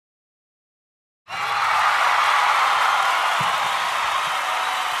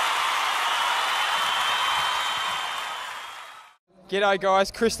G'day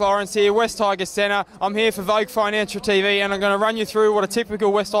guys, Chris Lawrence here, West Tigers Centre. I'm here for Vogue Financial TV and I'm going to run you through what a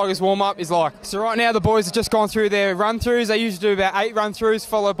typical West Tigers warm-up is like. So right now the boys have just gone through their run-throughs. They usually do about 8 run-throughs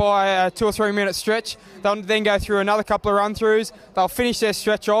followed by a 2 or 3 minute stretch. They'll then go through another couple of run-throughs. They'll finish their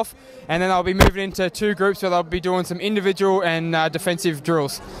stretch off and then they'll be moving into 2 groups where they'll be doing some individual and defensive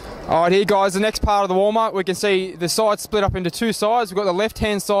drills. Alright, here guys, the next part of the warm-up, we can see the sides split up into 2 sides. We've got the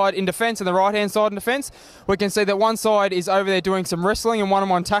left-hand side in defence and the right-hand side in defence. We can see that one side is over there doing some wrestling and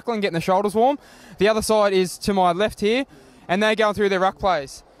one-on-one tackling, getting the shoulders warm. The other side is to my left here, and they're going through their ruck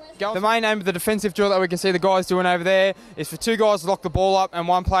plays. The main aim of the defensive drill that we can see the guys doing over there is for 2 guys to lock the ball up and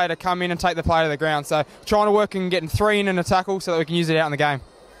 1 player to come in and take the play to the ground. So trying to work and getting 3 in a tackle so that we can use it out in the game.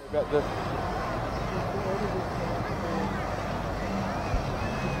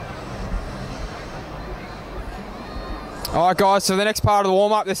 Alright guys, so the next part of the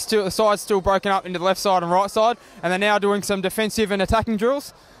warm-up, the side's still broken up into the left side and right side, and they're now doing some defensive and attacking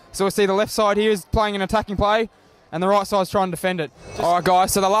drills. So we'll see the left side here is playing an attacking play, and the right side's trying to defend it. Alright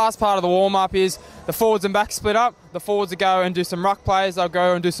guys, so the last part of the warm-up is the forwards and backs split up. The forwards will go and do some ruck plays, they'll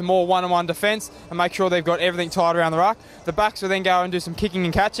go and do some more one-on-one defence and make sure they've got everything tied around the ruck. The backs will then go and do some kicking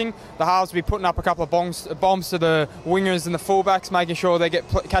and catching. The halves will be putting up a couple of bombs to the wingers and the fullbacks, making sure they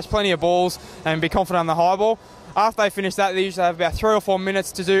catch plenty of balls and be confident on the high ball. After they finish that, they usually have about 3 or 4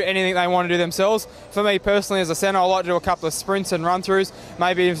 minutes to do anything they want to do themselves. For me personally, as a centre, I like to do a couple of sprints and run-throughs,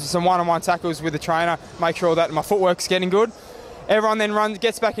 maybe some one-on-one tackles with the trainer, make sure that my footwork's getting good. Everyone then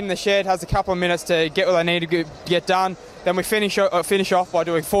gets back in the shed, has a couple of minutes to get what they need to get done. Then we finish off by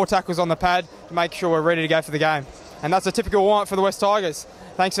doing 4 tackles on the pad to make sure we're ready to go for the game. And that's a typical warm-up for the West Tigers.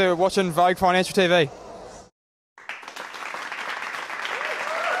 Thanks for watching Vogue Financial TV.